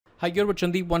Hi, you're with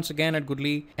Chandeep once again at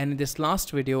Goodly, and in this last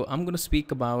video, I'm going to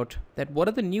speak about that what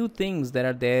are the new things that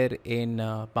are there in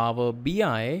Power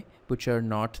BI which are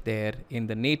not there in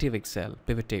the native Excel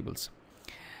pivot tables.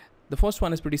 The first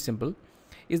one is pretty simple,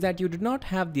 is that you do not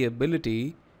have the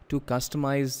ability to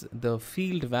customize the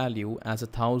field value as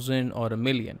 1,000 or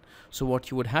 1,000,000. So what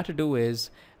you would have to do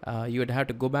is you would have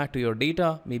to go back to your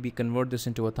data, maybe convert this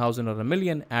into 1,000 or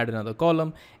 1,000,000, add another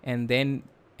column, and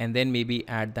then maybe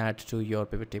add that to your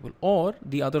pivot table. Or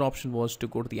the other option was to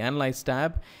go to the Analyze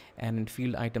tab, and in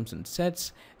Field Items and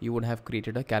Sets, you would have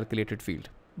created a calculated field.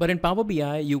 But in Power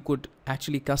BI, you could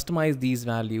actually customize these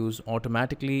values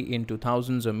automatically into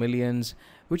thousands or millions,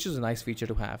 which is a nice feature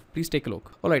to have. Please take a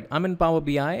look. All right, I'm in Power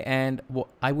BI, and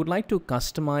I would like to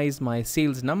customize my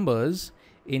sales numbers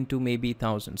into maybe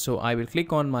thousands. So I will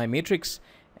click on my matrix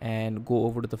and go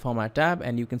over to the Format tab,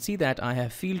 and you can see that I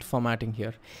have field formatting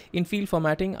here. In field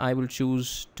formatting, I will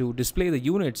choose to display the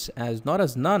units as not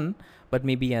as none, but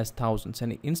maybe as thousands,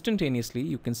 and instantaneously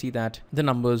you can see that the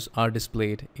numbers are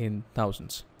displayed in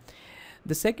thousands.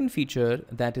 The second feature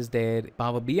that is there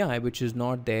Power BI, which is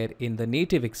not there in the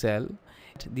native Excel,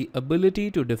 the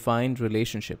ability to define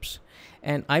relationships.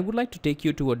 And I would like to take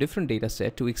you to a different data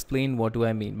set to explain what do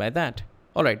I mean by that.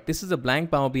 Alright, this is a blank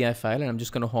Power BI file, and I'm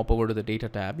just going to hop over to the data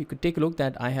tab. You could take a look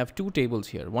that I have two tables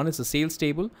here. One is the sales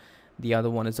table, the other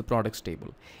one is the products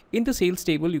table. In the sales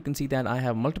table, you can see that I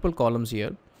have multiple columns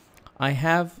here. I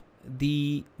have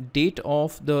the date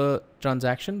of the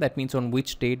transaction, that means on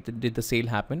which date did the sale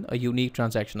happen, a unique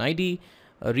transaction ID,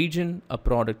 a region, a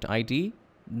product ID,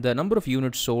 the number of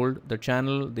units sold, the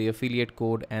channel, the affiliate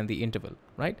code, and the interval,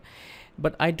 right?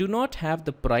 But I do not have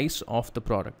the price of the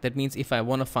product. That means if I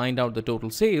want to find out the total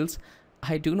sales,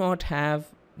 I do not have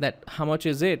that. How much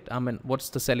is it? I mean, what's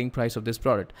the selling price of this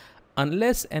product?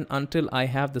 Unless and until I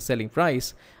have the selling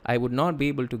price, I would not be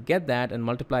able to get that and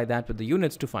multiply that with the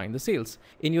units to find the sales.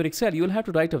 In your Excel, you'll have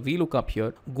to write a VLOOKUP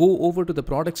here, go over to the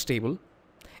products table,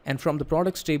 and from the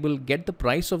products table, get the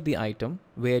price of the item,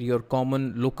 where your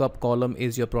common lookup column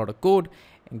is your product code,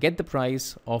 and get the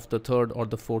price of the third or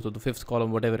the fourth or the fifth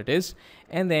column, whatever it is,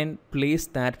 and then place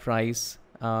that price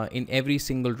in every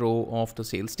single row of the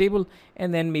sales table,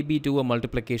 and then maybe do a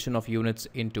multiplication of units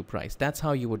into price. That's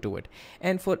how you would do it.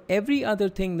 And for every other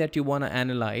thing that you want to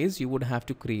analyze, you would have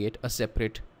to create a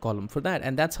separate column for that.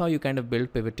 And that's how you kind of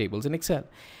build pivot tables in Excel.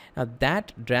 Now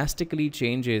that drastically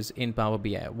changes in Power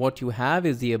BI. What you have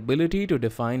is the ability to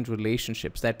define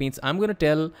relationships. That means I'm going to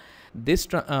tell this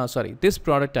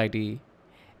product ID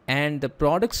and the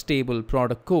products table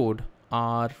product code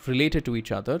are related to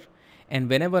each other. And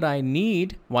whenever I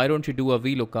need, why don't you do a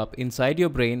VLOOKUP inside your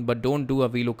brain, but don't do a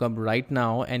VLOOKUP right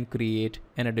now and create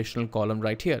an additional column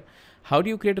right here. How do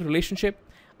you create a relationship?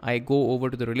 I go over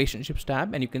to the relationships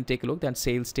tab, and you can take a look that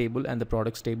sales table and the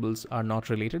products tables are not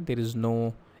related. There is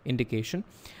no indication.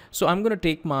 So I'm going to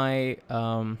take my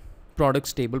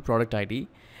products table product ID.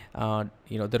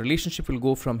 The relationship will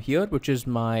go from here, which is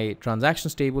my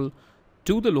transactions table,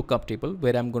 to the lookup table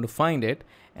where I'm going to find it,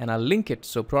 and I'll link it.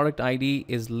 So product ID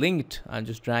is linked. I'm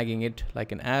just dragging it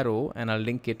like an arrow, and I'll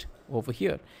link it over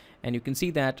here. And you can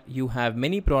see that you have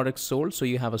many products sold. So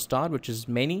you have a star, which is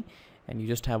many, and you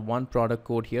just have one product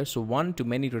code here. So one to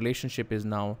many relationship is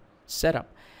now set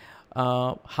up.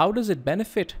 How does it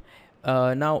benefit?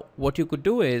 Now, what you could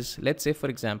do is, let's say, for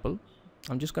example,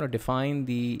 I'm just going to define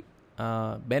the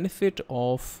benefit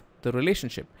of the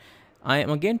relationship. I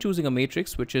am again choosing a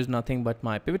matrix, which is nothing but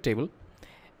my pivot table.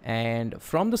 And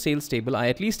from the sales table, I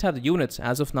at least have the units.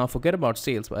 As of now, forget about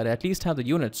sales, but I at least have the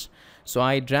units. So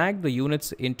I drag the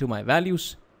units into my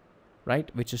values, right,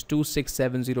 which is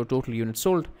 2670 total units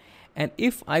sold. And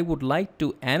if I would like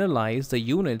to analyze the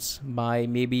units by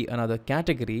maybe another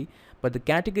category, but the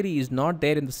category is not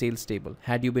there in the sales table.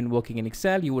 Had you been working in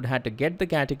Excel, you would have to get the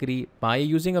category by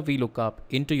using a VLOOKUP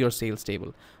into your sales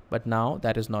table. But now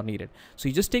that is not needed. So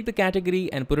you just take the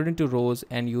category and put it into rows,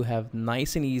 and you have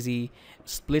nice and easy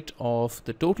split of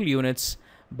the total units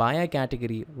by a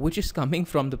category, which is coming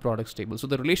from the products table. So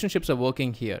the relationships are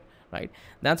working here, right?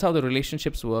 That's how the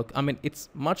relationships work. I mean, it's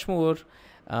much more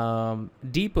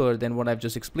deeper than what I've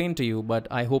just explained to you, but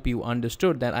I hope you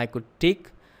understood that I could take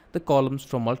the columns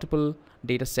from multiple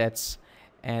data sets,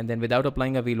 and then without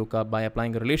applying a VLOOKUP, by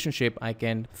applying a relationship, I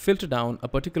can filter down a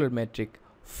particular metric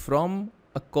from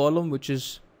a column which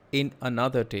is in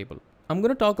another table. I'm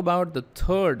going to talk about the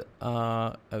third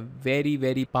very,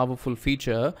 very powerful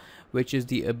feature, which is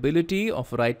the ability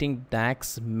of writing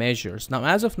DAX measures. Now,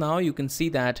 as of now, you can see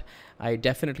that I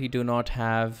definitely do not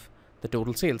have the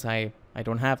total sales. I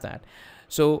don't have that.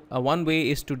 So one way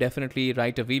is to definitely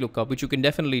write a VLOOKUP, which you can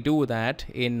definitely do that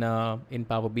in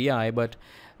Power BI, but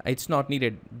it's not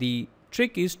needed. The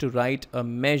trick is to write a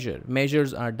measure.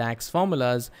 Measures are DAX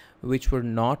formulas which were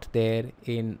not there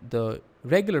in the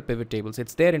regular pivot tables.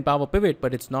 It's there in Power Pivot,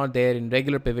 but it's not there in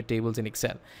regular pivot tables in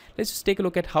Excel. Let's just take a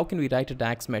look at how can we write a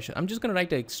DAX measure. I'm just going to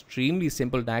write an extremely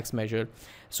simple DAX measure.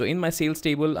 So in my sales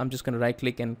table, I'm just going to right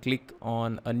click and click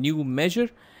on a new measure,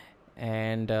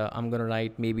 and I'm going to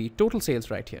write maybe total sales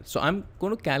right here. So I'm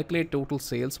going to calculate total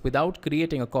sales without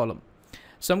creating a column.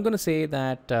 So I'm going to say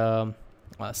that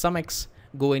sum X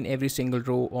go in every single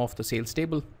row of the sales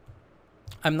table.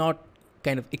 I'm not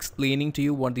kind of explaining to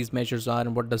you what these measures are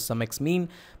and what does sum X mean,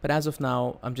 but as of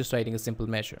now, I'm just writing a simple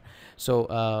measure.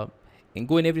 So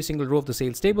go in every single row of the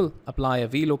sales table, apply a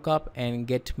VLOOKUP and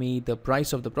get me the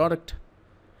price of the product.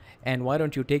 And why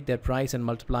don't you take that price and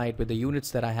multiply it with the units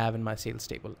that I have in my sales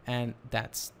table? And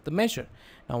that's the measure.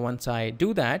 Now, once I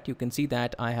do that, you can see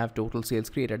that I have total sales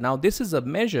created. Now, this is a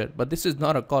measure, but this is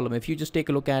not a column. If you just take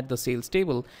a look at the sales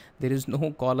table, there is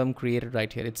no column created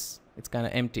right here. It's kind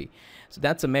of empty. So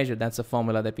that's a measure. That's a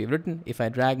formula that we've written. If I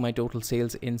drag my total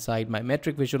sales inside my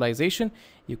metric visualization,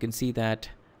 you can see that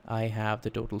I have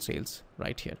the total sales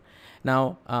right here.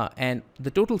 Now, and the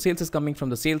total sales is coming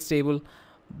from the sales table,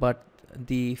 but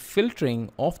the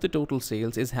filtering of the total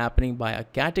sales is happening by a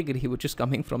category which is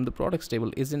coming from the products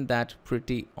table. Isn't that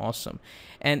pretty awesome?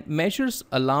 And measures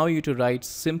allow you to write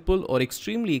simple or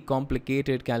extremely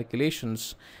complicated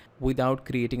calculations without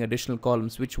creating additional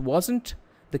columns, which wasn't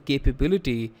the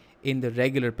capability in the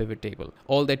regular pivot table.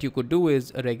 All that you could do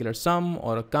is a regular sum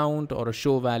or a count or a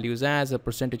show values as a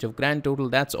percentage of grand total.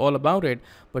 That's all about it,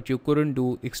 but you couldn't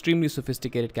do extremely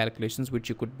sophisticated calculations, which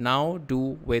you could now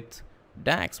do with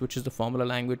DAX, which is the formula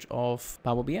language of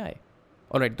Power BI.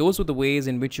 Alright, those were the ways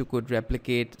in which you could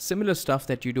replicate similar stuff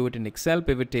that you do it in Excel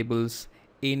pivot tables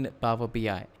in Power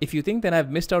BI. If you think that I've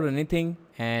missed out on anything,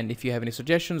 and if you have any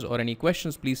suggestions or any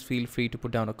questions, please feel free to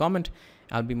put down a comment.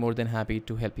 I'll be more than happy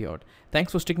to help you out.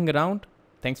 Thanks for sticking around.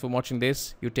 Thanks for watching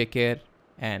this. You take care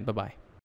and bye-bye.